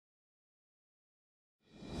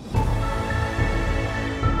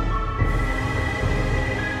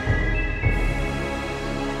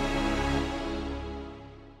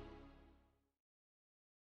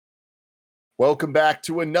Welcome back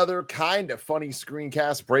to another kind of funny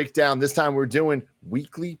screencast breakdown. This time we're doing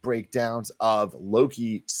weekly breakdowns of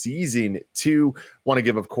Loki season 2. Want to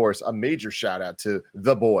give, of course, a major shout out to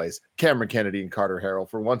the boys, Cameron Kennedy and Carter Harrell,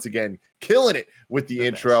 for once again killing it with the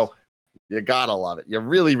intro. Best. You gotta love it. You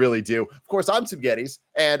really, really do. Of course, I'm Tim Geddes,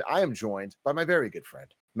 and I am joined by my very good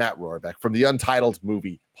friend, Matt Rohrbeck from the Untitled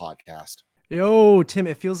Movie Podcast. Yo, Tim,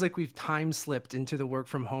 it feels like we've time slipped into the work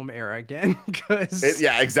from home era again.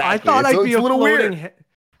 Yeah, exactly. I thought I'd be a little weird.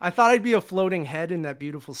 I thought I'd be a floating head in that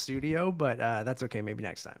beautiful studio, but that's okay. Maybe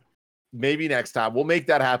next time. Maybe next time. We'll make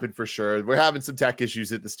that happen for sure. We're having some tech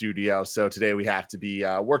issues at the studio, so today we have to be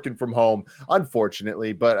working from home,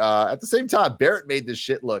 unfortunately. But at the same time, Barrett made this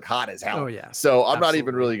shit look hot as hell. Oh, yeah. So I'm not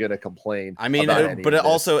even really going to complain. I mean, but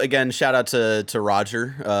also, again, shout out to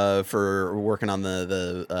Roger for working on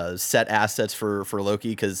the set assets for Loki,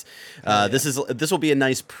 because this will be a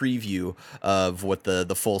nice preview of what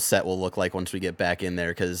the full set will look like once we get back in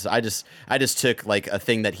there. Because I just took like a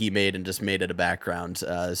thing that he made and just made it a background,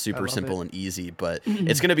 super simple and easy, but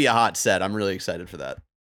it's going to be a hot set. I'm really excited for that.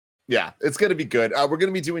 Yeah, it's going to be good. We're going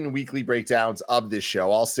to be doing weekly breakdowns of this show,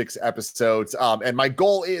 all 6 episodes. And my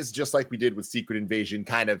goal is, just like we did with Secret Invasion,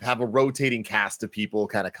 kind of have a rotating cast of people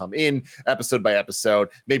kind of come in episode by episode.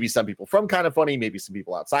 Maybe some people from Kind of Funny, maybe some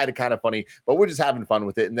people outside of Kind of Funny, but we're just having fun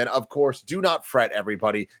with it. And then, of course, do not fret,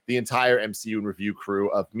 everybody. The entire MCU in Review crew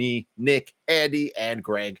of me, Nick, Andy, and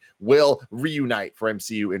Greg will reunite for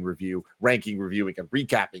MCU in Review, ranking, reviewing, and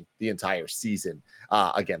recapping the entire season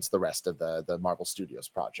against the rest of the Marvel Studios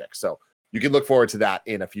projects. So you can look forward to that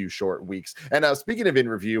in a few short weeks. And speaking of in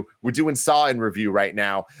review, we're doing Saw in Review right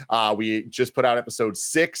now. We just put out episode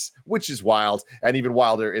 6, which is wild. And even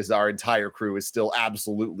wilder is our entire crew is still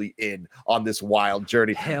absolutely in on this wild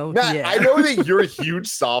journey. Hell Matt, yeah. I know that you're a huge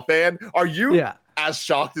Saw fan. Are you? Yeah. As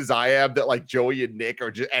shocked as I am that like Joey and Nick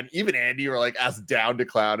are and even Andy are like as down to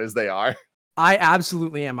clown as they are? I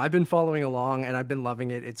absolutely am. I've been following along and I've been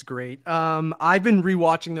loving it. It's great. I've been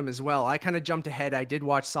rewatching them as well. I kind of jumped ahead. I did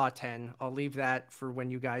watch Saw 10. I'll leave that for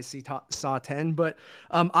when you guys see Saw 10. But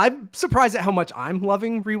I'm surprised at how much I'm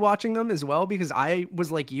loving rewatching them as well, because I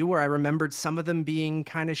was like you, where I remembered some of them being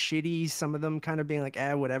kind of shitty, some of them kind of being like,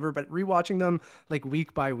 whatever. But rewatching them like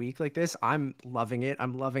week by week like this, I'm loving it.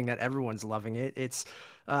 I'm loving that everyone's loving it. It's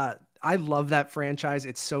I love that franchise.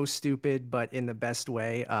 It's so stupid, but in the best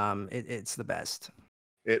way. It's the best.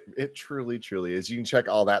 It truly, truly is. You can check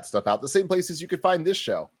all that stuff out. The same places you could find this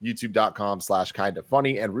show,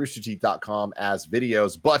 youtube.com/kindoffunny and roosterteeth.com as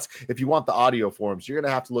videos. But if you want the audio forms, you're going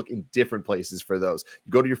to have to look in different places for those.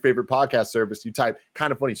 You go to your favorite podcast service, you type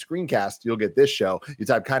Kind of Funny Screencast, you'll get this show. You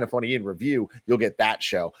type Kind of Funny in Review, you'll get that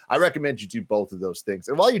show. I recommend you do both of those things.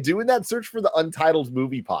 And while you're doing that, search for the Untitled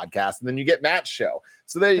Movie Podcast, and then you get Matt's show.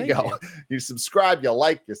 So there you go. You subscribe, you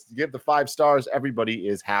like this, you give the 5 stars. Everybody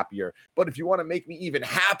is happier. But if you want to make me even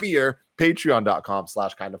happier,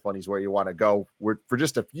 patreon.com/kindoffunny is where you want to go. For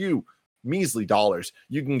just a few measly dollars,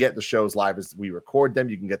 you can get the shows live as we record them.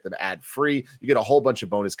 You can get them ad free. You get a whole bunch of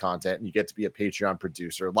bonus content, and you get to be a Patreon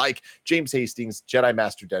producer like James Hastings, Jedi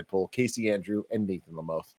Master Deadpool, Casey Andrew, and Nathan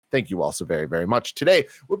Lamoth. Thank you all so very, very much. Today,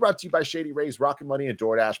 we're brought to you by Shady Rays, Rocket Money, and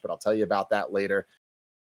DoorDash, but I'll tell you about that later.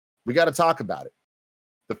 We got to talk about it.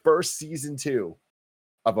 The first season 2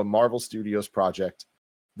 of a Marvel Studios project,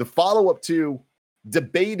 the follow-up to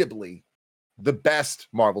debatably the best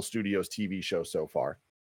Marvel Studios TV show so far.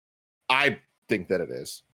 I think that it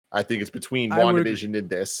is. I think it's between WandaVision and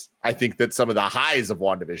this. I think that some of the highs of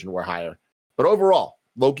WandaVision were higher. But overall,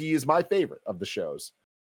 Loki is my favorite of the shows.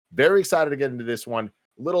 Very excited to get into this one.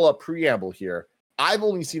 Little preamble here. I've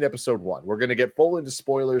only seen episode 1. We're going to get full into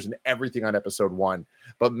spoilers and everything on episode 1.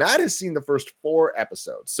 But Matt has seen the first 4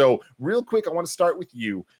 episodes. So real quick, I want to start with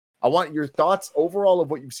you. I want your thoughts overall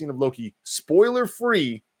of what you've seen of Loki,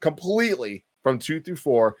 spoiler-free completely from 2 through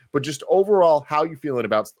 4, but just overall, how you feeling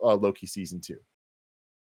about Loki season 2?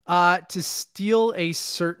 To steal a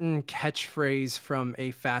certain catchphrase from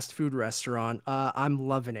a fast food restaurant, I'm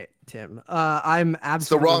loving it, Tim. I'm absolutely loving it. It's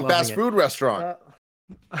the wrong fast food restaurant.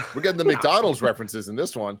 We're getting the McDonald's references in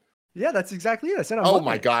this one. Yeah, that's exactly it. I said, oh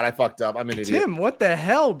my God, I fucked up. I'm an idiot. Tim, what the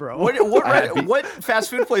hell, bro? What fast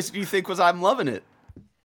food place do you think was I'm loving it?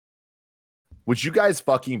 Would you guys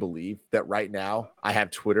fucking believe that right now I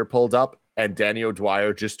have Twitter pulled up and Danny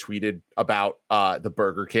O'Dwyer just tweeted about the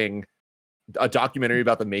Burger King, a documentary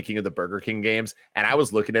about the making of the Burger King games. And I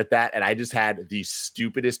was looking at that and I just had the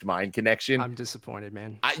stupidest mind connection. I'm disappointed,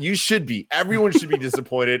 man. You should be. Everyone should be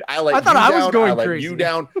disappointed. I thought I was going I let crazy. you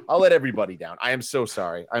down. I'll let everybody down. I am so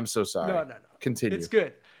sorry. I'm so sorry. No. Continue. It's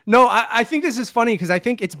good. No, I think this is funny because I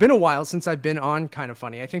think it's been a while since I've been on Kind of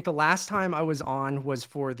Funny. I think the last time I was on was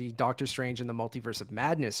for the Doctor Strange and the Multiverse of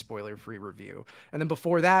Madness spoiler-free review. And then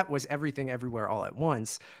before that was Everything Everywhere All at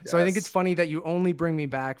Once. So I think it's Yes. funny that you only bring me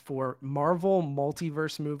back for Marvel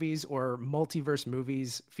multiverse movies or multiverse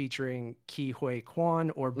movies featuring Ke Huy Quan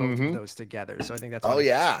or both of Mm-hmm. those together. So I think that's Oh funny.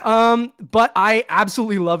 yeah. But I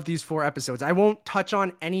absolutely love these 4 episodes. I won't touch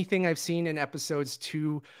on anything I've seen in episodes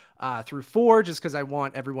 2 through 4, just because I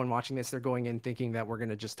want everyone watching this, they're going in thinking that we're going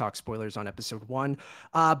to just talk spoilers on episode 1.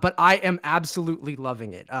 But I am absolutely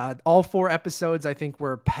loving it. All 4 episodes, I think,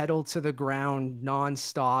 were pedal to the ground,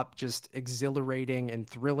 nonstop, just exhilarating and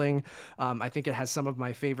thrilling. I think it has some of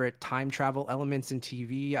my favorite time travel elements in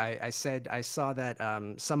TV. I said I saw that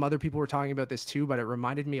some other people were talking about this too, but it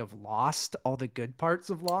reminded me of Lost, all the good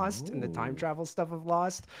parts of Lost and the time Ooh. travel stuff of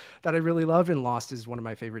Lost that I really love. And Lost is one of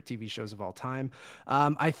my favorite TV shows of all time.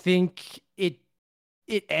 I think it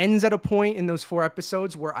ends at a point in those 4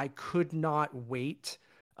 episodes where I could not wait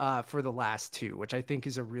for the last 2, which I think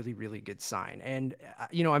is a really, really good sign. And,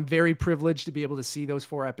 I'm very privileged to be able to see those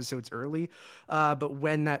 4 episodes early. But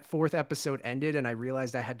when that 4th episode ended and I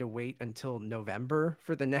realized I had to wait until November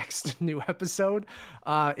for the next new episode,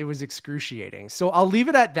 it was excruciating. So I'll leave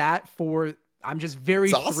it at that I'm just very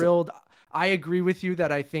It's awesome. thrilled. I agree with you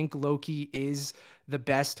that I think Loki is the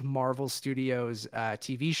best Marvel Studios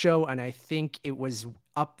TV show, and I think it was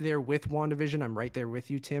up there with WandaVision. I'm right there with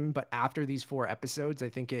you, Tim. But after these 4 episodes, I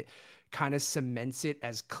think it kind of cements it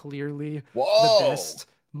as clearly the Whoa. best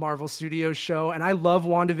Marvel Studios show. And I love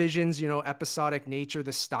WandaVision's, episodic nature,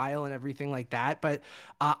 the style, and everything like that. But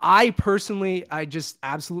I just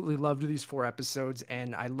absolutely loved these 4 episodes,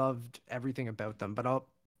 and I loved everything about them. But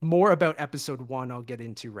more about episode 1 I'll get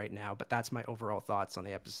into right now, but that's my overall thoughts on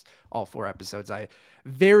all 4 episodes. I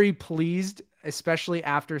very pleased, especially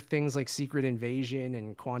after things like Secret Invasion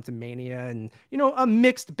and Quantum Mania and a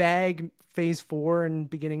mixed bag phase 4 and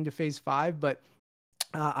beginning to phase 5, but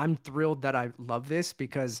I'm thrilled that I love this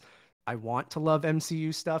because I want to love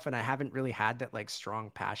MCU stuff and I haven't really had that like strong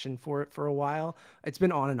passion for it for a while. It's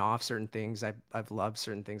been on and off. Certain things I've loved,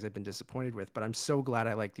 certain things I've been disappointed with, but I'm so glad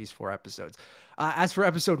I like these 4 episodes. As for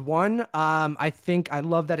episode 1, I think I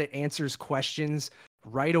love that it answers questions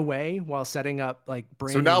right away while setting up like So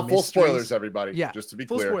brand new now full spoilers, mysteries. everybody. Yeah, Just to be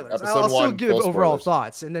full clear. spoilers. Episode I'll still 1, give full overall spoilers.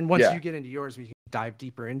 thoughts, and then once Yeah. you get into yours, we can dive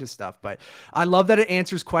deeper into stuff. But I love that it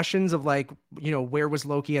answers questions of like, where was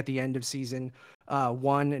Loki at the end of season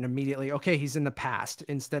 1, and immediately, okay, he's in the past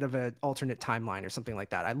instead of an alternate timeline or something like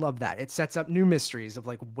that. I love that. It sets up new mysteries of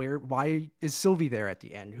like, why is Sylvie there at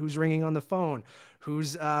the end? Who's ringing on the phone?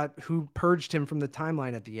 Who purged him from the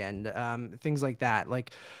timeline at the end? Things like that.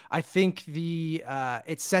 Like, I think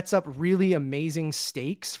it sets up really amazing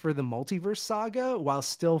stakes for the multiverse saga while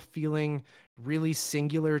still feeling really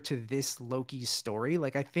singular to this Loki story.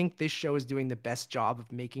 Like, I think this show is doing the best job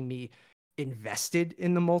of making me invested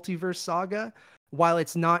in the multiverse saga while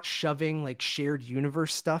it's not shoving like shared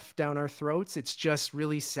universe stuff down our throats. It's just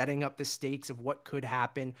really setting up the stakes of what could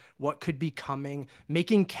happen, what could be coming,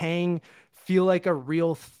 making Kang feel like a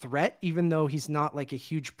real threat, even though he's not like a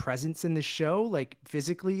huge presence in the show, like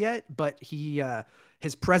physically yet, but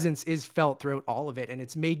his presence is felt throughout all of it. And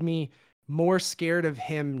it's made me more scared of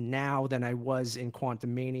him now than I was in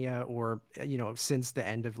Quantumania or, since the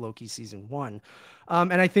end of Loki season 1.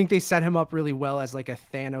 And I think they set him up really well as like a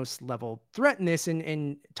Thanos level threat in this,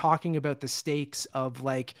 and talking about the stakes of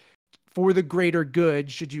like, for the greater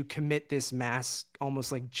good, should you commit this mass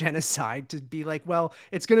almost like genocide to be like, well,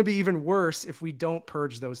 it's going to be even worse if we don't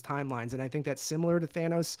purge those timelines. And I think that's similar to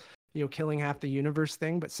Thanos, killing half the universe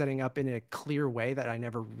thing, but setting up in a clear way that I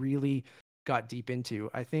never really got deep into.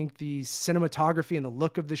 I think the cinematography and the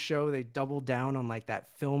look of the show, they doubled down on like that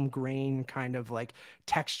film grain kind of like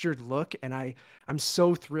textured look. And I'm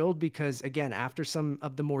so thrilled because again, after some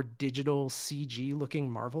of the more digital CG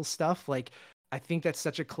looking Marvel stuff, like I think that's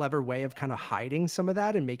such a clever way of kind of hiding some of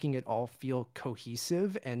that and making it all feel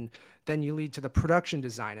cohesive. And then you lead to the production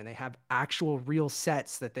design, and they have actual real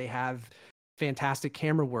sets that they have fantastic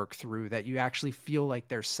camera work through that you actually feel like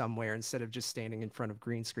they're somewhere instead of just standing in front of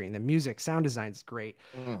green screen. The music, sound design is great.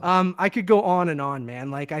 I could go on and on, man.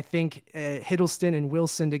 Like, I think Hiddleston and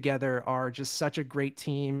Wilson together are just such a great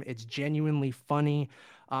team. It's genuinely funny.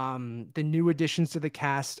 The new additions to the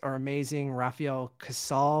cast are amazing. Rafael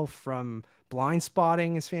Casal from Blind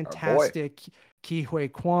Spotting is Our boy. fantastic. Ke Huy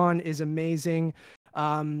Quan is amazing.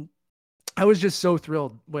 I was just so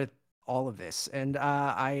thrilled with all of this, and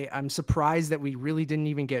I'm surprised that we really didn't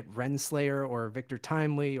even get Renslayer or Victor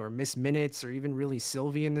Timely or Miss Minutes or even really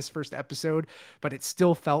Sylvie in this first episode, but it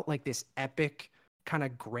still felt like this epic kind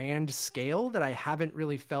of grand scale that I haven't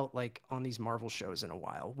really felt like on these Marvel shows in a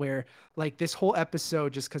while, where like this whole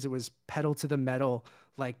episode, just because it was pedal to the metal,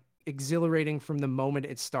 like exhilarating from the moment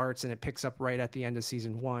it starts and it picks up right at the end of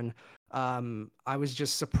season one. I was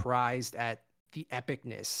just surprised at the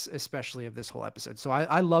epicness, especially of this whole episode. So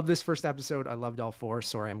I love this first episode. I loved all four.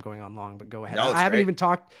 Sorry, I'm going on long, but go ahead. No, it's I haven't great. even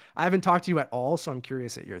talked. I haven't talked to you at all, so I'm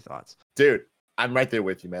curious at your thoughts. Dude, I'm right there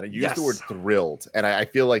with you, man. I use the word thrilled, and I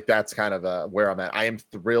feel like that's kind of where I'm at. I am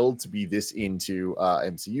thrilled to be this into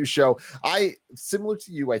MCU show. I, similar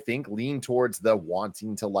to you, I think, lean towards the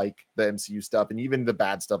wanting to like the MCU stuff and even the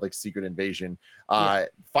bad stuff like Secret Invasion, trying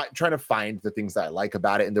to find the things that I like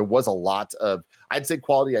about it. And there was a lot of, I'd say,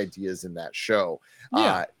 quality ideas in that show.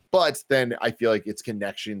 But then I feel like its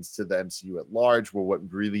connections to the MCU at large were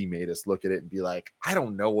what really made us look at it and be like, I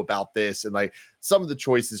don't know about this. And like some of the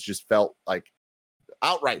choices just felt like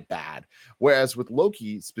outright bad. Whereas with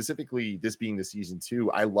Loki, specifically this being the season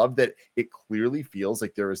 2, I love that it clearly feels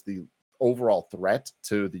like there is the overall threat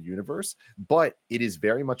to the universe, but it is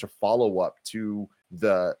very much a follow-up to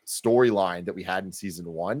the storyline that we had in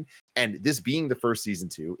season 1. And this being the first season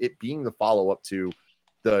 2, it being the follow-up to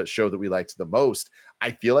the show that we liked the most,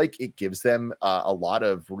 I feel like it gives them a lot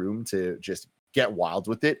of room to just get wild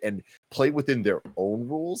with it and play within their own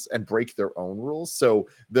rules and break their own rules. So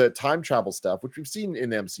the time travel stuff, which we've seen in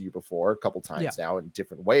the MCU before a couple times now in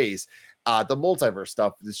different ways, the multiverse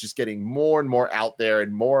stuff is just getting more and more out there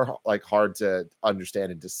and more like hard to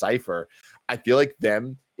understand and decipher. I feel like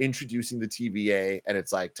them introducing the TVA and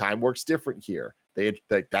it's like time works different here.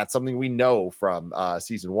 That's something we know from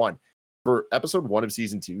season 1. For episode 1 of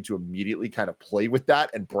season 2 to immediately kind of play with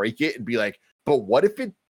that and break it and be like, but what if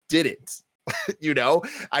it didn't? You know,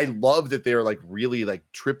 I love that they're like really like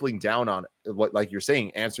tripling down on what, like you're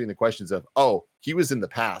saying, answering the questions of, oh, he was in the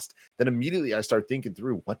past. Then immediately I start thinking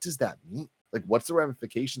through, what does that mean? Like, what's the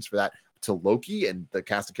ramifications for that to Loki and the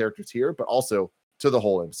cast of characters here, but also to the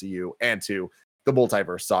whole MCU and to the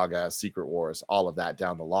multiverse saga, Secret Wars, all of that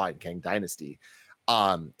down the line, Kang Dynasty.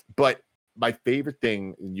 But my favorite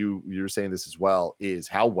thing, and you're saying this as well, is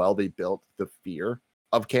how well they built the fear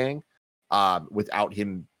of Kang without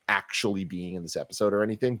him actually being in this episode or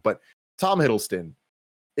anything. But Tom Hiddleston,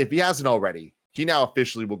 if he hasn't already, he now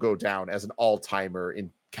officially will go down as an all-timer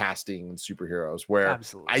in casting and superheroes, where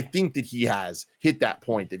I think that he has hit that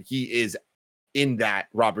point that he is in that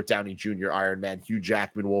Robert Downey Jr. Iron Man, Hugh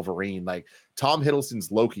Jackman Wolverine, like Tom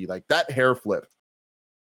Hiddleston's Loki, like that hair flip.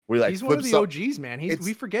 He's one of the OGs, man.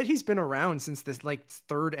 We forget he's been around since this like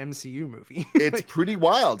third MCU movie. It's pretty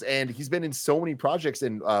wild, and he's been in so many projects.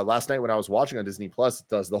 And last night when I was watching on Disney Plus, it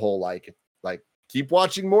does the whole like keep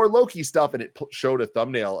watching more Loki stuff, and it showed a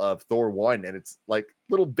thumbnail of Thor 1, and it's like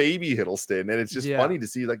little baby Hiddleston, and it's just funny to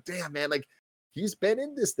see like, damn man, like he's been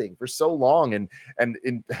in this thing for so long, and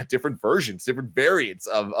in different versions, different variants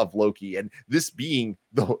of Loki, and this being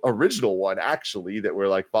the original one actually that we're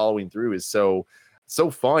like following through is so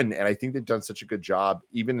fun. And I think they've done such a good job,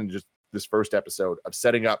 even in just this first episode, of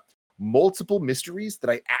setting up multiple mysteries that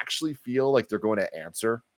I actually feel like they're going to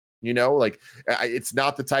answer. You know, like it's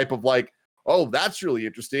not the type of like, oh, that's really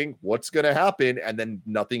interesting, what's going to happen, and then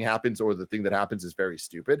nothing happens, or the thing that happens is very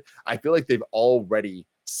stupid. I feel like they've already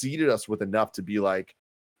seeded us with enough to be like,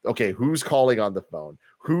 okay, who's calling on the phone?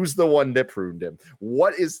 Who's the one that pruned him?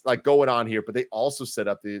 What is like going on here? But they also set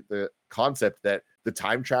up the concept that the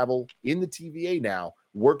time travel in the TVA now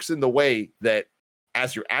works in the way that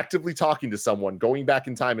as you're actively talking to someone, going back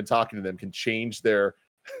in time and talking to them can change their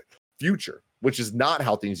future, which is not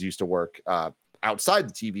how things used to work outside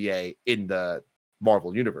the TVA in the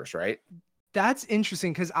Marvel universe, right? That's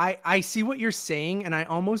interesting because I see what you're saying, and I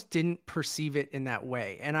almost didn't perceive it in that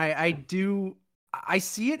way. And I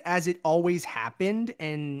see it as it always happened,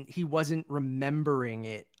 and he wasn't remembering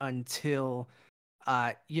it until,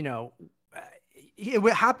 what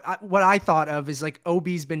I thought of is like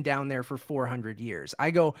Obi's been down there for 400 years.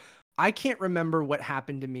 I can't remember what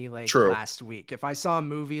happened to me like last week. If I saw a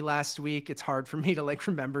movie last week, it's hard for me to like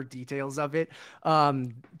remember details of it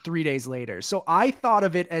 3 days later. So I thought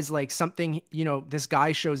of it as like something, this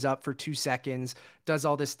guy shows up for 2 seconds, does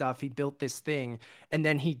all this stuff. He built this thing, and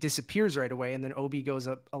then he disappears right away. And then Obi goes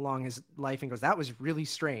up along his life and goes, that was really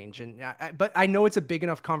strange. And but I know it's a big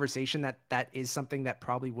enough conversation that is something that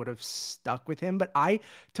probably would have stuck with him. But I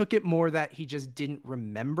took it more that he just didn't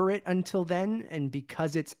remember it until then. And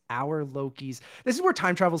because it's our Loki's, this is where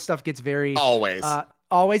time travel stuff gets very always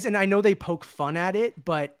Always, and I know they poke fun at it,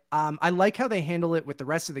 but I like how they handle it with the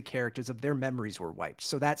rest of the characters of their memories were wiped.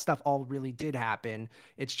 So that stuff all really did happen.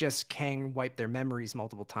 It's just Kang wiped their memories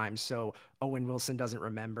multiple times. So Owen Wilson doesn't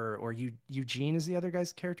remember, or Eugene is the other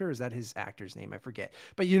guy's character. Or is that his actor's name? I forget.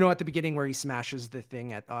 But you know, at the beginning where he smashes the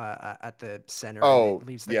thing at the center and Oh, it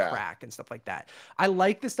leaves the yeah. crack and stuff like that. I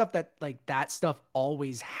like the stuff that like that stuff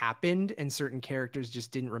always happened, and certain characters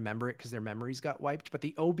just didn't remember it because their memories got wiped. But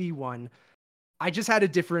the Obi one, I just had a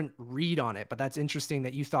different read on it, but that's interesting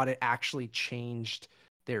that you thought it actually changed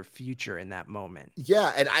their future in that moment.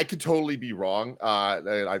 Yeah, and I could totally be wrong.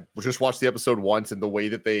 And I just watched the episode once, and the way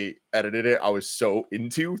that they edited it, I was so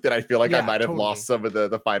into that I feel like I Yeah, might have totally. lost some of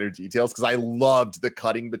the finer details because I loved the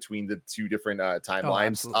cutting between the two different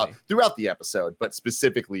timelines absolutely. throughout the episode, but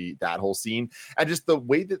specifically that whole scene and just the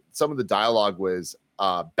way that some of the dialogue was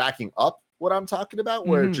backing up what I'm talking about,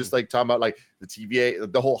 where Mhm. just like talking about like the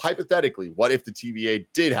TVA, the whole hypothetically, what if the TVA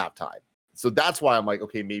did have time? So that's why I'm like,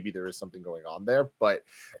 okay, maybe there is something going on there. But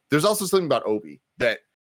there's also something about Obi that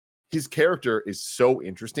his character is so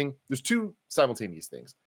interesting. There's two simultaneous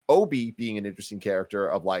things. Obi being an interesting character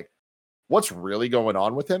of like, what's really going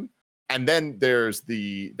on with him? And then there's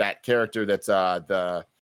that character that's the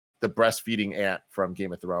breastfeeding aunt from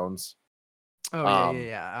Game of Thrones. Oh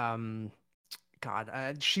yeah.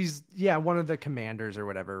 God, she's one of the commanders or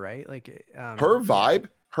whatever, right? Like Her vibe,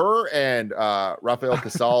 her and Rafael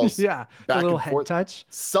Casal's yeah, the back little and head forth. touch.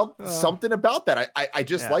 Something about that. I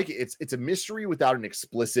just Yeah. like it. It's a mystery without an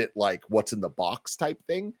explicit like what's in the box type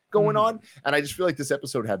thing going on. And I just feel like this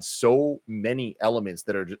episode had so many elements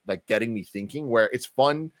that are just like getting me thinking, where it's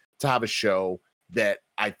fun to have a show that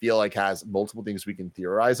I feel like has multiple things we can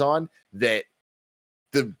theorize on, that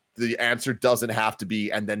the answer doesn't have to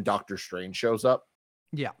be and then Doctor Strange shows up.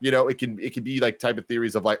 Yeah. You know, it can be like type of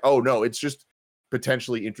theories of like, oh no, it's just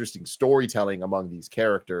potentially interesting storytelling among these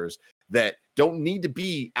characters that don't need to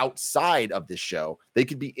be outside of this show. They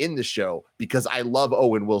could be in the show because I love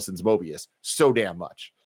Owen Wilson's Mobius so damn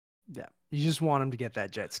much. Yeah. You just want him to get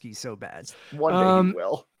that jet ski so bad. One day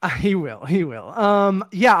he will. He will.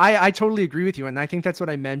 Yeah, I totally agree with you. And I think that's what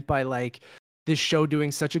I meant by like this show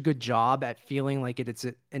doing such a good job at feeling like it's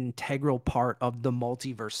an integral part of the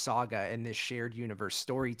multiverse saga and this shared universe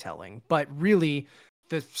storytelling. But really,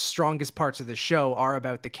 the strongest parts of the show are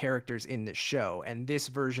about the characters in the show and this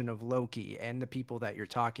version of Loki and the people that you're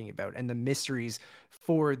talking about and the mysteries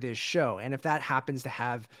for this show. And if that happens to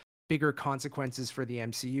have bigger consequences for the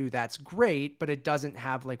MCU, that's great, but it doesn't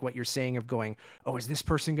have like what you're saying of going, oh, is this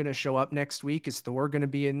person going to show up next week? Is Thor going to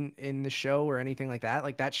be in the show or anything like that?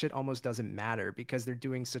 Like that shit almost doesn't matter because they're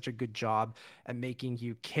doing such a good job at making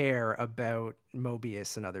you care about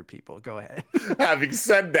Mobius and other people. Go ahead. Having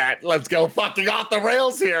said that, let's go fucking off the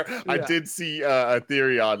rails here. Yeah. I did see a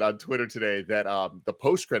theory on Twitter today that the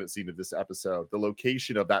post-credit scene of this episode, the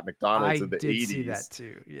location of that McDonald's in the 80s, see that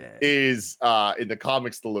too. Yeah, is in the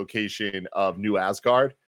comics the location of New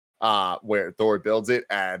Asgard, where Thor builds it,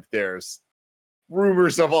 and there's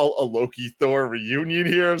rumors of a Loki Thor reunion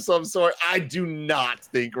here of some sort. I do not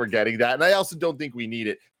think we're getting that, and I also don't think we need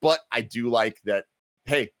it, but I do like that.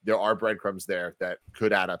 Hey, there are breadcrumbs there that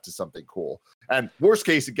could add up to something cool. And worst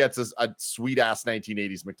case, it gets us a sweet ass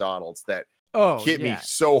 1980s McDonald's that hit me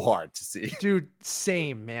so hard to see. Dude,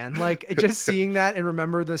 same, man. Like just seeing that and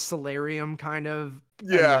remember the solarium kind of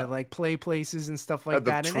like play places and stuff like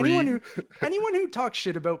that. And anyone who talks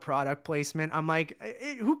shit about product placement, I'm like,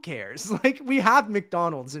 who cares? Like we have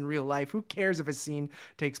McDonald's in real life. Who cares if a scene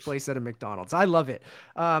takes place at a McDonald's? I love it.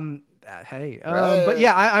 But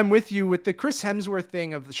yeah, I'm with you with the Chris Hemsworth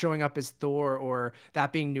thing of showing up as Thor or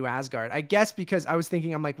that being New Asgard. I guess because I was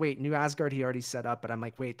thinking, I'm like, wait, New Asgard he already set up, but I'm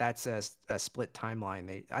like, wait, that's a split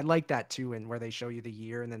timeline. I like that too, and where they show you the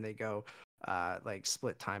year and then they go like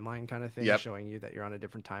split timeline kind of thing, showing you that you're on a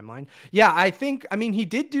different timeline. Yeah, I mean he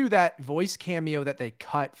did do that voice cameo that they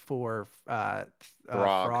cut for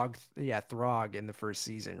Throg in the first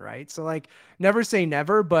season, right? So like never say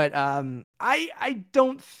never, but I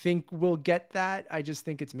don't think we'll get that. I just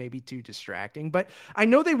think it's maybe too distracting, but I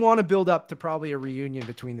know they want to build up to probably a reunion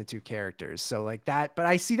between the two characters, so like that, but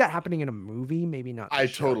I see that happening in a movie, maybe not. I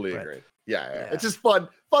totally agree. Yeah, it's just fun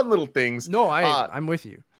little things. No, I'm with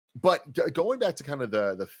you. But going back to kind of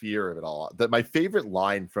the fear of it all, my favorite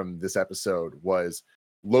line from this episode was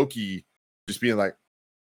Loki just being like,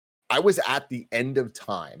 I was at the end of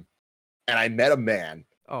time and I met a man.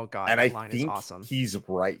 Oh God. And I line think is awesome. He's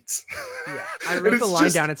right. Yeah. I wrote the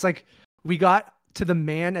line down. It's like, we got to the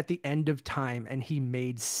man at the end of time and he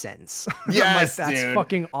made sense. Yes, like, that's dude.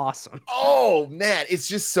 Fucking awesome. Oh man. It's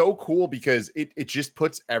just so cool because it just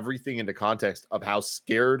puts everything into context of how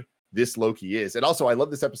scared this Loki is. And also, I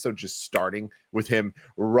love this episode just starting with him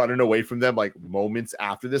running away from them like moments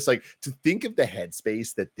after this. Like, to think of the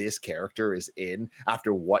headspace that this character is in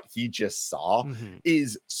after what he just saw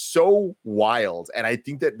is so wild. And I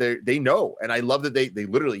think that they know. And I love that they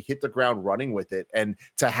literally hit the ground running with it. And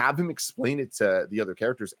to have him explain it to the other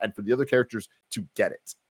characters and for the other characters to get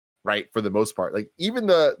it. Right, for the most part, like even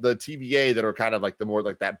the TVA that are kind of like the more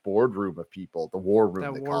like that boardroom of people, the war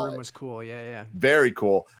room. That war room was cool. Yeah. Very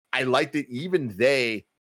cool. I like that even they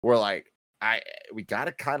were like, we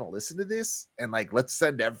gotta kind of listen to this and like let's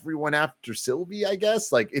send everyone after Sylvie, I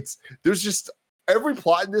guess. Like there's just every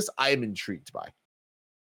plot in this I am intrigued by.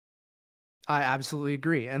 I absolutely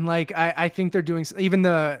agree. And like, I think they're doing even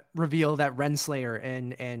the reveal that Renslayer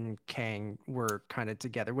and Kang were kind of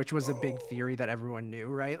together, which was a big theory that everyone knew,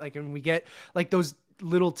 right? Like, and we get like those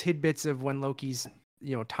little tidbits of when Loki's,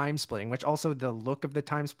 time splitting, which also the look of the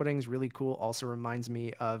time splitting is really cool. Also reminds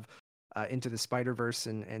me of Into the Spider-Verse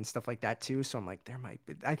and stuff like that too. So I'm like,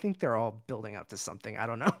 I think they're all building up to something. I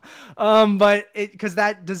don't know. But because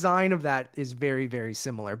that design of that is very, very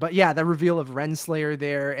similar. But yeah, the reveal of Renslayer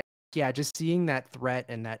there. Yeah, just seeing that threat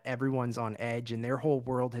and that everyone's on edge and their whole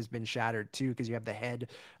world has been shattered too, because you have the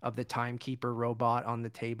head of the timekeeper robot on the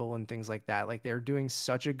table and things like that. Like, they're doing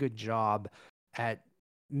such a good job at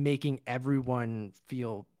making everyone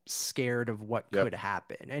feel scared of what could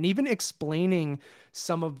happen, and even explaining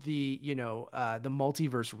some of the the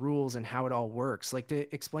multiverse rules and how it all works, like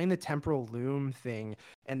to explain the temporal loom thing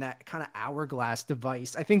and that kind of hourglass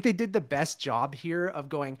device. I think they did the best job here of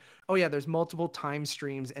going, oh yeah, there's multiple time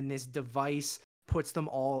streams and this device puts them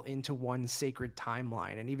all into one sacred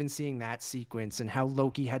timeline. And even seeing that sequence and how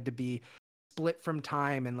Loki had to be split from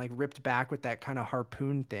time and like ripped back with that kind of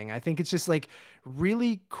harpoon thing. I think it's just like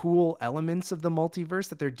really cool elements of the multiverse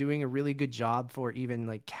that they're doing a really good job for even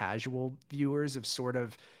like casual viewers of sort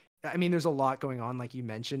of, I mean, there's a lot going on, like you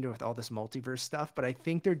mentioned, with all this multiverse stuff, but I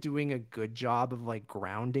think they're doing a good job of like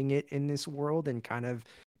grounding it in this world and kind of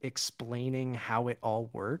explaining how it all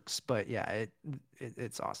works. But yeah,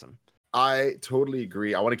 it's awesome. I totally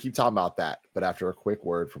agree. I want to keep talking about that, but after a quick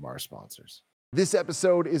word from our sponsors. This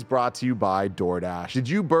episode is brought to you by DoorDash. Did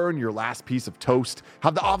you burn your last piece of toast?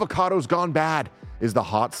 Have the avocados gone bad? Is the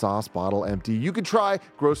hot sauce bottle empty? You can try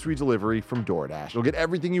grocery delivery from DoorDash. You'll get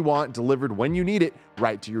everything you want delivered when you need it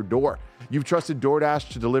right to your door. You've trusted DoorDash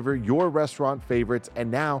to deliver your restaurant favorites,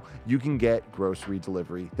 and now you can get grocery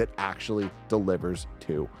delivery that actually delivers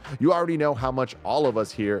too. You already know how much all of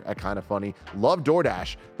us here at Kinda Funny love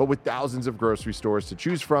DoorDash, but with thousands of grocery stores to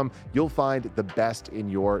choose from, you'll find the best in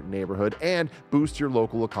your neighborhood and boost your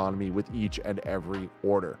local economy with each and every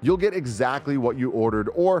order. You'll get exactly what you ordered,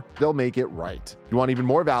 or they'll make it right. You want even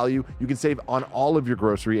more value? You can save on all of your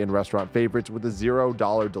grocery and restaurant favorites with a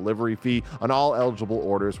 $0 delivery fee on all eligible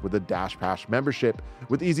orders with a DashPass membership.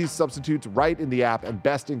 With easy substitutes right in the app and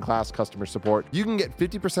best-in-class customer support, you can get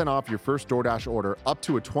 50% off your first DoorDash order up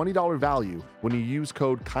to a $20 value when you use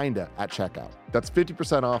code KINDA at checkout. That's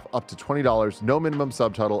 50% off up to $20, no minimum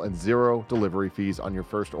subtotal, and zero delivery fees on your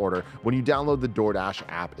first order when you download the DoorDash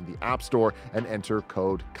app in the App Store and enter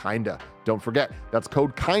code KINDA. Don't forget, that's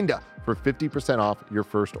code KINDA for 50% off your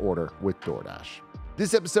first order with DoorDash.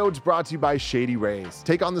 This episode's brought to you by Shady Rays.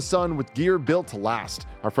 Take on the sun with gear built to last.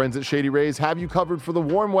 Our friends at Shady Rays have you covered for the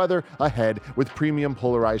warm weather ahead with premium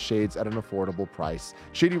polarized shades at an affordable price.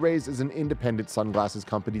 Shady Rays is an independent sunglasses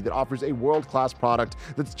company that offers a world-class product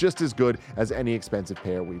that's just as good as any expensive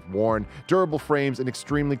pair we've worn. Durable frames and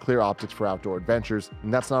extremely clear optics for outdoor adventures.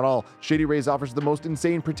 And that's not all. Shady Rays offers the most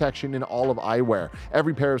insane protection in all of eyewear.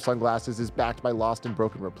 Every pair of sunglasses is backed by lost and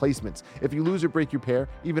broken replacements. If you lose or break your pair,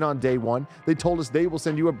 even on day one, they told us they will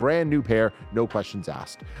send you a brand new pair, no questions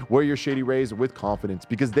asked. Wear your Shady Rays with confidence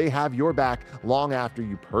because they have your back long after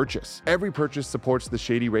you purchase. Every purchase supports the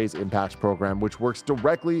Shady Rays Impact Program, which works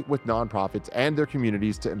directly with nonprofits and their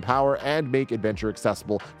communities to empower and make adventure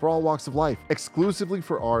accessible for all walks of life. Exclusively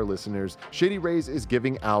for our listeners, Shady Rays is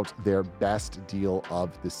giving out their best deal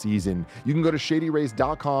of the season. You can go to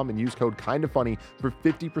shadyrays.com and use code KINDAFUNNY for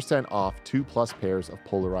 50% off 2+ pairs of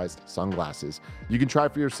polarized sunglasses. You can try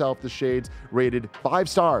for yourself the shades rated 5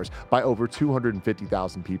 stars by over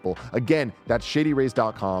 250,000 people. Again, that's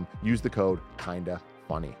shadyrays.com. Use the code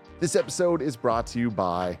KINDAFUNNY. This episode is brought to you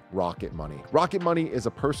by Rocket Money. Rocket Money is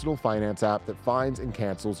a personal finance app that finds and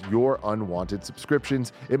cancels your unwanted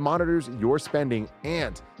subscriptions. It monitors your spending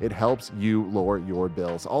and it helps you lower your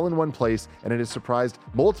bills all in one place. And it has surprised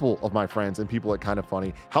multiple of my friends and people at Kind of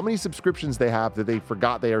Funny how many subscriptions they have that they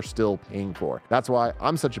forgot they are still paying for. That's why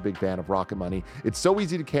I'm such a big fan of Rocket Money. It's so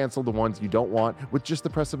easy to cancel the ones you don't want with just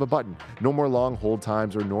the press of a button. No more long hold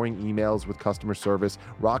times or annoying emails with customer service.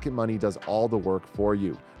 Rocket Money does all the work for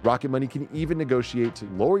you. Rocket Money can even negotiate to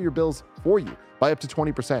lower your bills for you by up to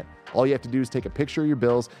 20%. All you have to do is take a picture of your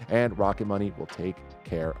bills and Rocket Money will take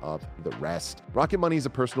care of the rest. Rocket Money is a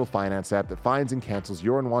personal finance app that finds and cancels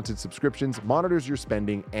your unwanted subscriptions, monitors your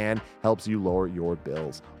spending, and helps you lower your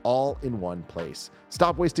bills all in one place.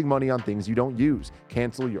 Stop wasting money on things you don't use.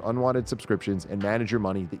 Cancel your unwanted subscriptions and manage your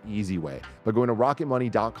money the easy way by going to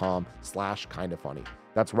rocketmoney.com/kindafunny.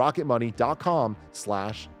 That's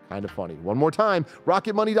rocketmoney.com/kindafunny. One more time,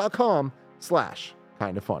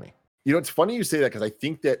 rocketmoney.com/kindafunny. You know, it's funny you say that because I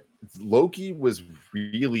think that Loki was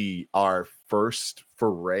really our first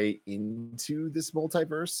foray into this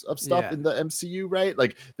multiverse of stuff in the MCU, right?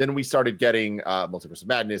 Like then we started getting Multiverse of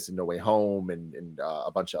Madness and No Way Home and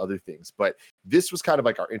a bunch of other things. But this was kind of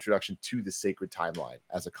like our introduction to the sacred timeline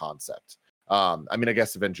as a concept. I mean, I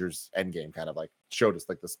guess Avengers Endgame kind of like showed us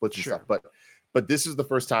like the splits and stuff, but this is the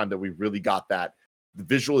first time that we really got that the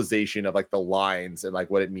visualization of like the lines and like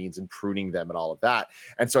what it means and pruning them and all of that.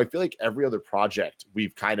 And so I feel like every other project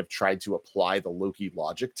we've kind of tried to apply the Loki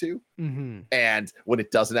logic to. And when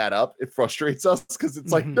it doesn't add up, it frustrates us because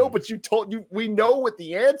it's like, no, but you told you, we know what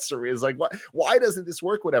the answer is. Like, why doesn't this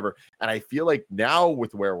work? Whatever. And I feel like now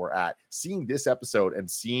with where we're at, seeing this episode and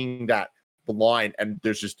seeing that the line and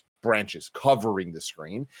there's just branches covering the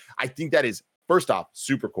screen, I think that is first off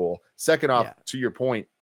super cool. Second off, to your point,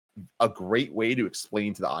 a great way to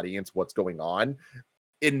explain to the audience what's going on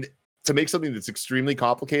in to make something that's extremely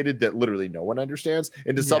complicated that literally no one understands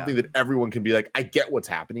into something that everyone can be like, I get what's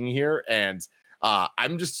happening here. And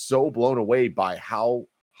I'm just so blown away by how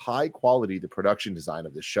high quality the production design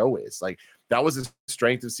of this show is. Like that was the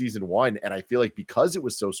strength of season 1. And I feel like because it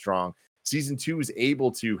was so strong, season 2 is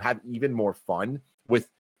able to have even more fun with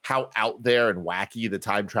how out there and wacky the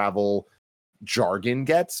time travel jargon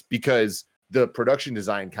gets, because the production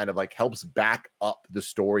design kind of like helps back up the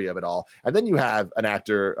story of it all. And then you have an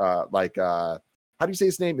actor like how do you say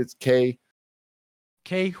his name? It's Ke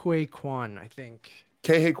Huy Quan, I think.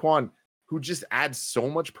 Ke Huy Quan, who just adds so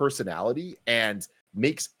much personality and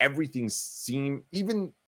makes everything seem,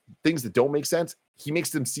 even things that don't make sense, he makes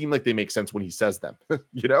them seem like they make sense when he says them.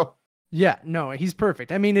 You know? Yeah, no, he's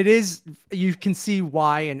perfect. I mean, it is, you can see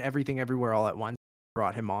why in Everything Everywhere All at Once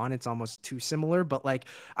brought him on. It's almost too similar, but like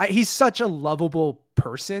he's such a lovable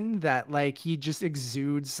person that like he just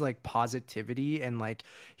exudes like positivity and like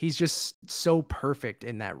he's just so perfect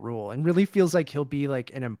in that role and really feels like he'll be like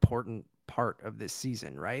an important part of this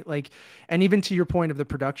season, right? Like, and even to your point of the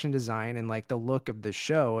production design and like the look of the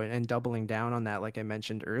show and doubling down on that, like I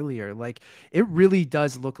mentioned earlier, like it really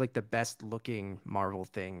does look like the best looking Marvel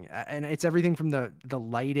thing. And it's everything from the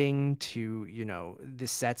lighting to, you know, the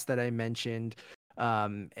sets that I mentioned,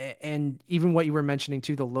 and even what you were mentioning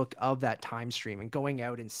too, the look of that time stream and going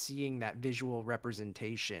out and seeing that visual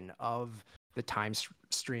representation of the time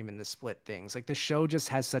stream and the split things. Like the show just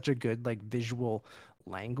has such a good like visual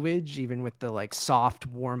language, even with the like soft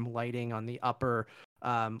warm lighting on the upper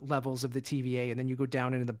levels of the TVA, and then you go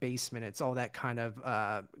down into the basement, it's all that kind of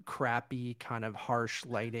crappy kind of harsh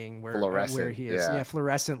lighting where he is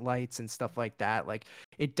fluorescent lights and stuff like that. Like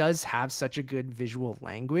it does have such a good visual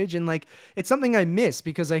language, and like it's something I miss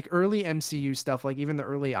because like early MCU stuff, like even the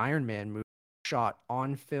early Iron Man movie, shot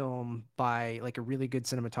on film by like a really good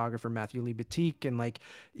cinematographer, Matthew Lee Batique, and like,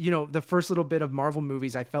 you know, the first little bit of Marvel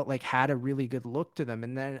movies I felt like had a really good look to them.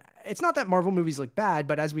 And then it's not that Marvel movies look bad,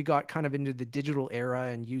 but as we got kind of into the digital era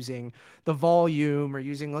and using the volume or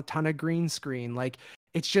using a ton of green screen, like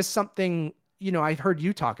it's just something, you know, I've heard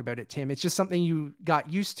you talk about it, Tim. It's just something you got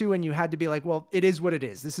used to and you had to be like, well, it is what it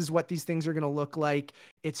is. This is what these things are going to look like.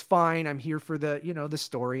 It's fine. I'm here for the, you know, the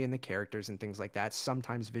story and the characters and things like that.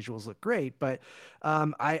 Sometimes visuals look great, but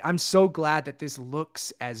I'm so glad that this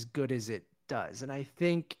looks as good as it does. And I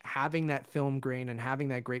think having that film grain and having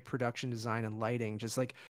that great production design and lighting just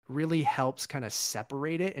like really helps kind of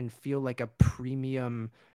separate it and feel like a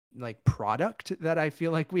premium like product that I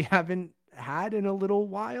feel like we haven't had in a little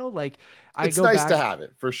while. Like it's nice to have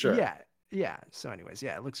it for sure. Yeah. So anyways,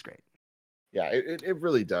 yeah, it looks great. Yeah, it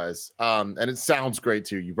really does. And it sounds great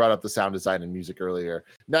too. You brought up the sound design and music earlier.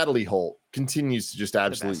 Natalie Holt continues to just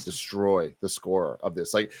absolutely destroy the score of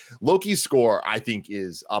this. Like Loki's score, I think,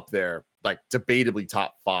 is up there like debatably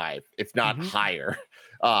top 5, if not higher,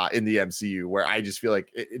 in the MCU, where I just feel like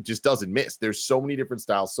it just doesn't miss. There's so many different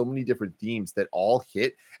styles, so many different themes that all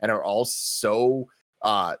hit and are all so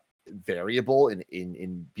variable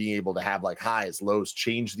in being able to have like highs, lows,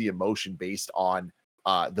 change the emotion based on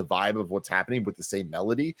the vibe of what's happening with the same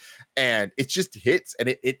melody, and it just hits.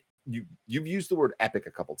 And you've used the word epic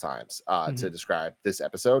a couple times to describe this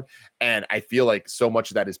episode, and I feel like so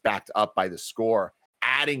much of that is backed up by the score,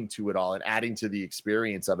 adding to it all and adding to the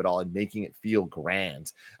experience of it all and making it feel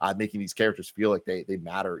grand, making these characters feel like they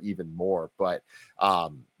matter even more. But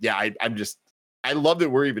yeah, I love that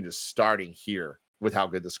we're even just starting here with how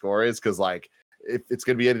good the score is, because like if it's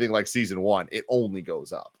going to be anything like season 1, it only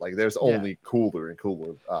goes up. Like there's only cooler and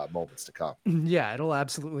cooler moments to come. Yeah, it'll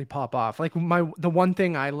absolutely pop off. Like the one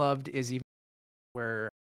thing I loved is even where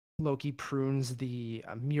Loki prunes the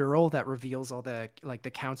mural that reveals all the like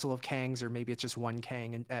the Council of Kangs, or maybe it's just one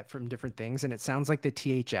Kang and from different things, and it sounds like the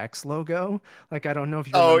THX logo. Like I don't know if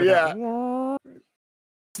you remember that.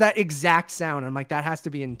 It's that exact sound. I'm like, that has to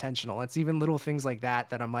be intentional. It's even little things like that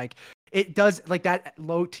I'm like, it does, like that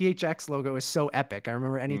low THX logo is so epic. I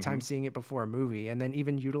remember anytime seeing it before a movie, and then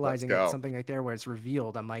even utilizing it, something like there where it's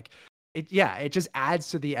revealed. I'm like, it just adds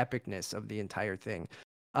to the epicness of the entire thing.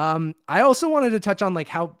 I also wanted to touch on like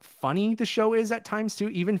how funny the show is at times too,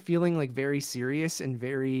 even feeling like very serious and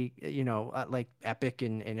very, like epic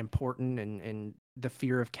and important and the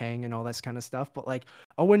fear of Kang and all this kind of stuff. But like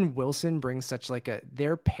Owen Wilson brings such like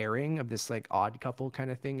their pairing of this like odd couple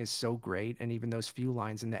kind of thing is so great. And even those few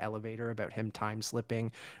lines in the elevator about him time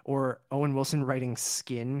slipping, or Owen Wilson writing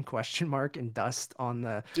skin ? And dust on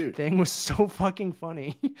the thing was so fucking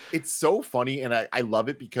funny. It's so funny. And I love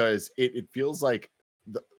it because it feels like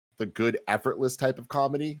the good effortless type of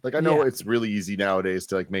comedy. Like I know it's really easy nowadays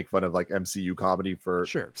to like make fun of like MCU comedy for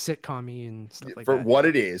sitcom-y and stuff like for that. what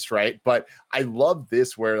it is, right? But I love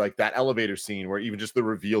this where like that elevator scene where even just the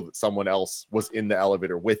reveal that someone else was in the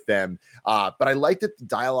elevator with them. But I like that the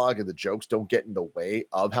dialogue and the jokes don't get in the way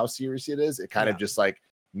of how serious it is. It kind of just like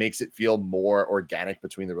makes it feel more organic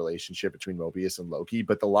between the relationship between Mobius and Loki.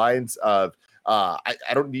 But the lines of I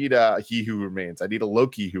don't need a he who remains, I need a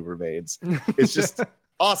Loki who remains. It's just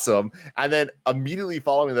awesome. And then immediately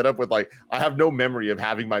following that up with like, I have no memory of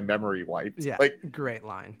having my memory wiped. Yeah, like great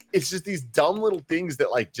line. It's just these dumb little things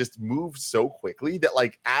that like just move so quickly that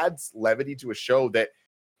like adds levity to a show that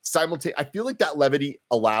I feel like that levity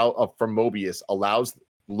from Mobius allows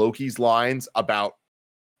Loki's lines about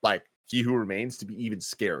like he who remains to be even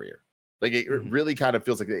scarier. Like it really kind of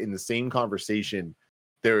feels like in the same conversation,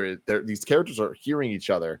 these characters are hearing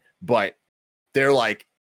each other, but they're like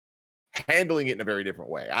handling it in a very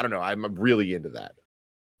different way. I don't know. I'm really into that.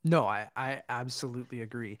 No, I absolutely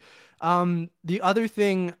agree. The other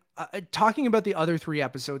thing, talking about the other 3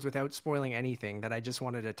 episodes without spoiling anything that I just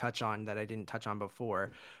wanted to touch on that I didn't touch on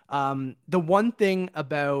before. The one thing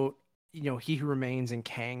about, He Who Remains and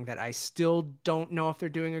Kang that I still don't know if they're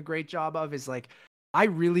doing a great job of is like, I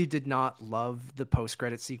really did not love the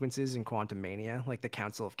post-credit sequences in Quantum Mania, like the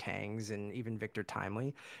Council of Kangs and even Victor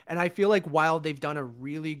Timely. And I feel like while they've done a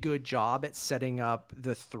really good job at setting up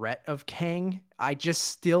the threat of Kang, I just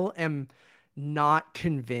still am not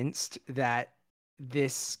convinced that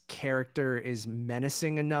this character is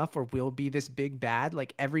menacing enough or will be this big bad.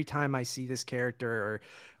 Like every time I see this character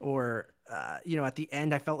or at the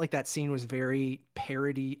end, I felt like that scene was very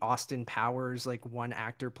parody Austin Powers, like one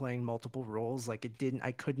actor playing multiple roles. Like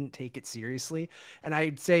I couldn't take it seriously. And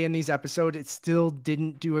I'd say in these episodes, it still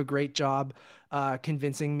didn't do a great job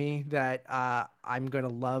convincing me that I'm going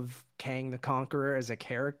to love Kang the Conqueror as a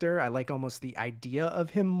character. I like almost the idea of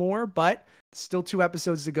him more, but still 2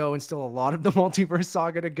 episodes to go and still a lot of the multiverse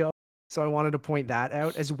saga to go. So I wanted to point that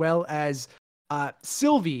out, as well as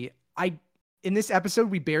Sylvie. In this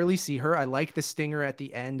episode, we barely see her. I like the stinger at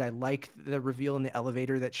the end. I like the reveal in the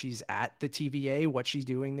elevator that she's at the TVA, what she's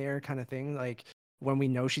doing there kind of thing. Like when we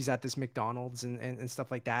know she's at this McDonald's and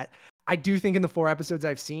stuff like that. I do think in the 4 episodes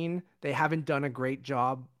I've seen, they haven't done a great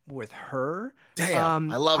job with her.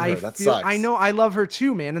 Damn, I love her. That sucks. I know, I love her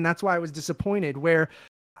too, man. And that's why I was disappointed, where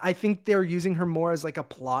I think they're using her more as like a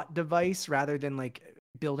plot device rather than like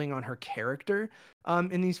building on her character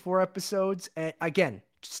in these 4 episodes. And again,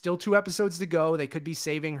 still 2 episodes to go. They could be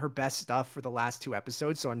saving her best stuff for the last 2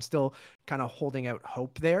 episodes. So I'm still kind of holding out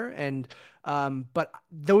hope there. And, but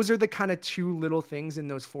those are the kind of 2 little things in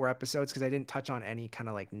those 4 episodes, because I didn't touch on any kind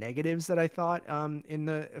of like negatives that I thought in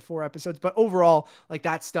the 4 episodes. But overall, like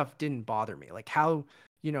that stuff didn't bother me. Like how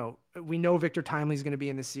we know Victor Timely's going to be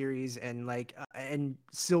in the series, and and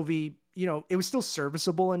Sylvie, it was still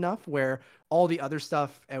serviceable enough where all the other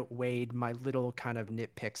stuff outweighed my little kind of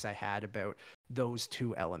nitpicks I had about those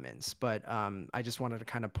two elements. But I just wanted to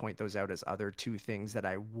kind of point those out as other two things that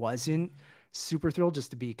I wasn't super thrilled, just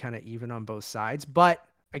to be kind of even on both sides. But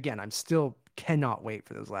again, I'm still cannot wait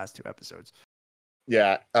for those last two episodes.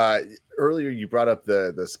 Yeah. Earlier you brought up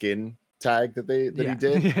the skin tag that he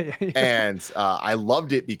did. Yeah. And I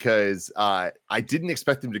loved it because I didn't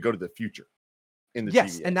expect him to go to the future in the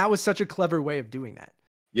yes, TVA. and that was such a clever way of doing that.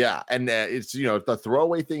 Yeah, and it's the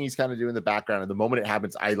throwaway thing he's kind of doing in the background, and the moment it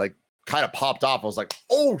happens, I like kind of popped off. I was like,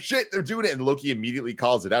 oh shit, they're doing it, and Loki immediately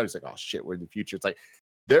calls it out. He's like, oh shit, we're in the future. It's like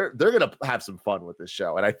they're gonna have some fun with this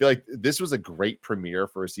show, and I feel like this was a great premiere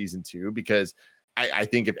for a season 2 because I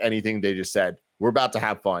think if anything, they just said we're about to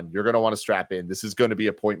have fun. You're gonna want to strap in. This is going to be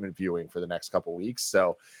appointment viewing for the next couple weeks.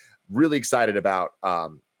 So really excited about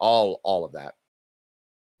all of that.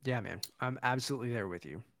 Yeah, man, I'm absolutely there with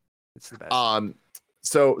you. It's the best.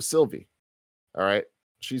 So Sylvie, all right,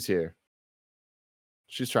 she's here.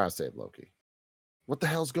 She's trying to save Loki. What the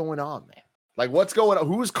hell's going on, man? Like, what's going on?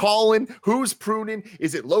 Who's calling? Who's pruning?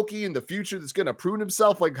 Is it Loki in the future that's going to prune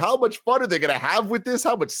himself? Like, how much fun are they going to have with this?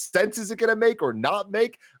 How much sense is it going to make or not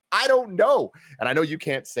make? I don't know. And I know you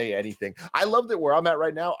can't say anything. I love that where I'm at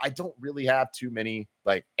right now, I don't really have too many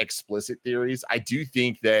like explicit theories. I do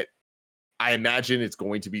think that I imagine it's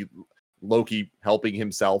going to be Loki helping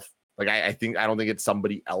himself. Like, I don't think it's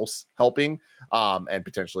somebody else helping, and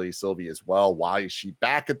potentially Sylvie as well. Why is she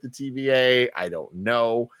back at the TVA? I don't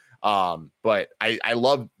know. But I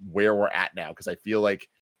love where we're at now because I feel like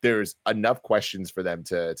there's enough questions for them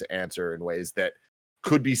to answer in ways that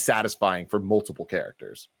could be satisfying for multiple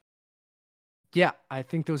characters. Yeah, I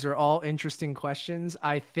think those are all interesting questions.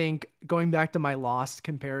 I think going back to my Lost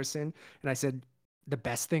comparison, and I said the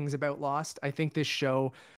best things about Lost, I think this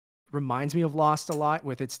show reminds me of Lost a lot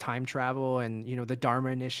with its time travel, and the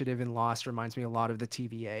Dharma Initiative in Lost reminds me a lot of the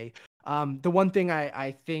TVA. The one thing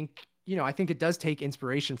I think I think it does take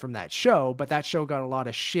inspiration from that show, but that show got a lot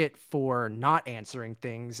of shit for not answering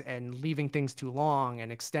things and leaving things too long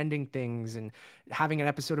and extending things and having an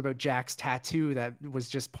episode about Jack's tattoo that was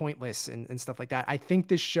just pointless and stuff like that. I think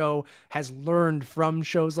this show has learned from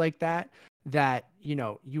shows like that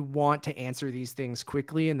you want to answer these things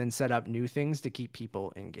quickly and then set up new things to keep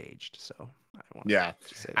people engaged. So yeah.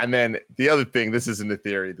 And then the other thing, this isn't a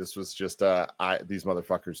theory. This was just these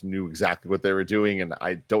motherfuckers knew exactly what they were doing, and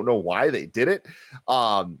I don't know why they did it.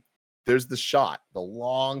 There's the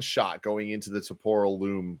long shot going into the temporal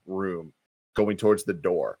loom room, going towards the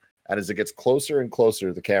door. And as it gets closer and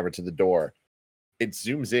closer, the camera to the door, it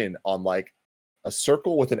zooms in on like a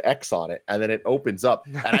circle with an X on it, and then it opens up.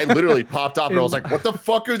 And I literally popped off and I was like, what the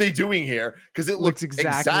fuck are they doing here? Because it looks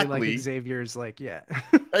exactly like Xavier's, like, yeah.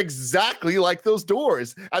 exactly like those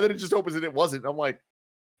doors. And then it just opens and it wasn't. I'm like,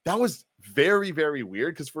 that was very, very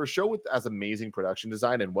weird. Because for a show with as amazing production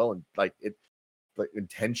design and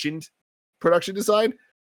intentioned production design,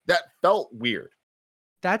 that felt weird.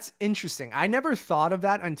 That's interesting. I never thought of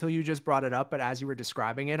that until you just brought it up. But as you were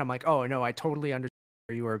describing it, I'm like, oh no, I totally understand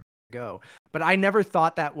where you were go. But I never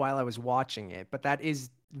thought that while I was watching it. But that is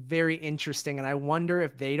very interesting. And I wonder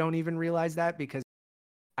if they don't even realize that, because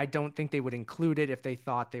I don't think they would include it if they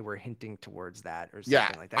thought they were hinting towards that or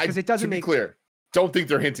something like that. Because it doesn't make clear. Don't think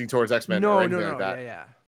they're hinting towards X-Men or anything like that. Yeah.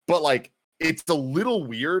 But like, it's a little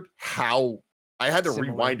weird how I had to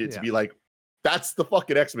rewind it to be like, that's the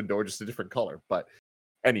fucking X-Men door, just a different color. But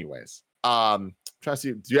anyways, trying to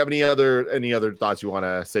see, do you have any other thoughts you want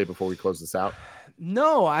to say before we close this out?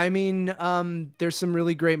 No, I mean, there's some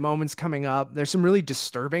really great moments coming up. There's some really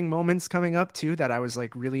disturbing moments coming up too that I was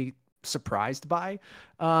like really surprised by.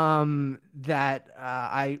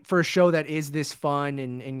 I for a show that is this fun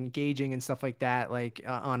and engaging and stuff like that, like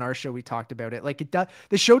on our show we talked about it. Like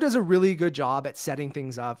the show does a really good job at setting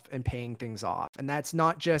things up and paying things off. And that's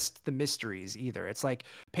not just the mysteries either. It's like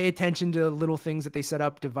pay attention to little things that they set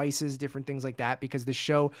up, devices, different things like that, because the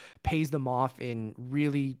show pays them off in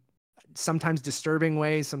really sometimes disturbing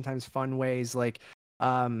ways, sometimes fun ways. Like,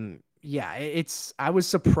 I was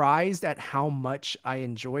surprised at how much I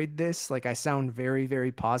enjoyed this. Like, I sound very,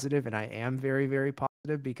 very positive, and I am very, very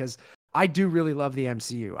positive because I do really love the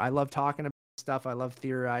MCU. I love talking about stuff. I love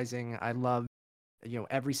theorizing. I love,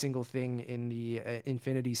 every single thing in the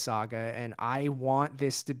Infinity Saga. And I want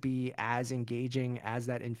this to be as engaging as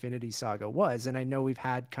that Infinity Saga was. And I know we've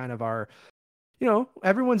had kind of our,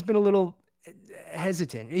 everyone's been a little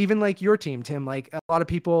hesitant, even like your team, Tim. Like, a lot of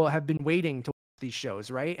people have been waiting to watch these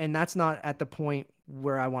shows, right? And that's not at the point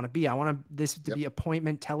where I want to be. I want this to be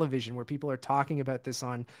appointment television where people are talking about this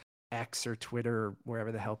on X or Twitter or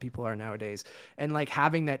wherever the hell people are nowadays, and like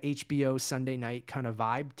having that HBO Sunday night kind of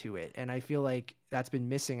vibe to it. And I feel like that's been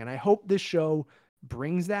missing. And I hope this show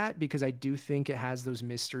brings that, because I do think it has those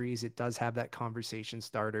mysteries. It does have that conversation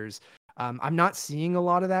starters. I'm not seeing a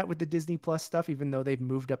lot of that with the Disney Plus stuff, even though they've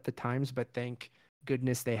moved up the times, but thank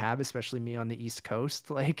goodness they have, especially me on the East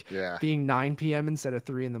Coast. Like being 9 p.m. instead of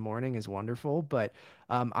 3 in the morning is wonderful. But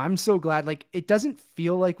I'm so glad, like, it doesn't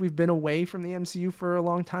feel like we've been away from the MCU for a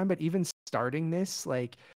long time, but even starting this,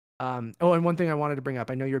 like, oh, and one thing I wanted to bring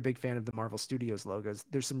up, I know you're a big fan of the Marvel Studios logos.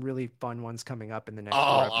 There's some really fun ones coming up in the next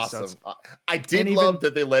 4 episodes. Awesome. I did love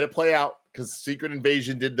that they let it play out, because Secret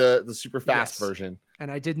Invasion did the super fast version.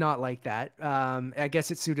 And I did not like that. I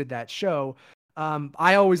guess it suited that show.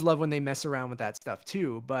 I always love when they mess around with that stuff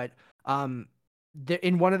too. But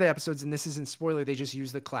in one of the episodes, and this isn't spoiler, they just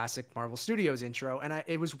use the classic Marvel Studios intro. And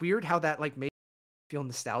it was weird how that like made me feel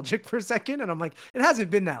nostalgic for a second. And I'm like, it hasn't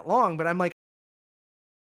been that long, but I'm like,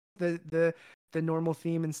 the normal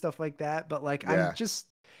theme and stuff like that, but like I'm just,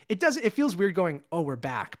 it feels weird going, oh, we're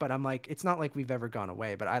back, but I'm like, it's not like we've ever gone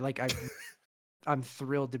away. But I'm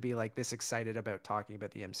thrilled to be like this excited about talking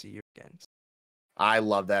about the MCU again. I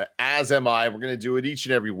love that, as am I. We're going to do it each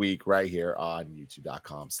and every week right here on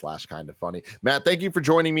youtube.com/kindoffunny. Matt, thank you for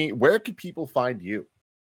joining me. Where can people find you?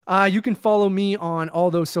 You can follow me on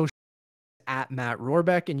all those social at Matt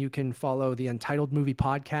Rohrbeck, and you can follow the Untitled Movie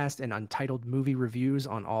Podcast and Untitled Movie Reviews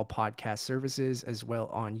on all podcast services, as well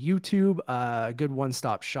on YouTube. A good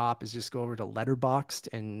one-stop shop is just go over to Letterboxd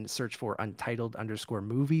and search for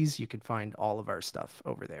Untitled_movies. You can find all of our stuff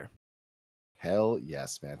over there. Hell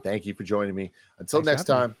yes, man. Thank you for joining me. Until next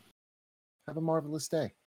time, have a marvelous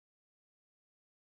day.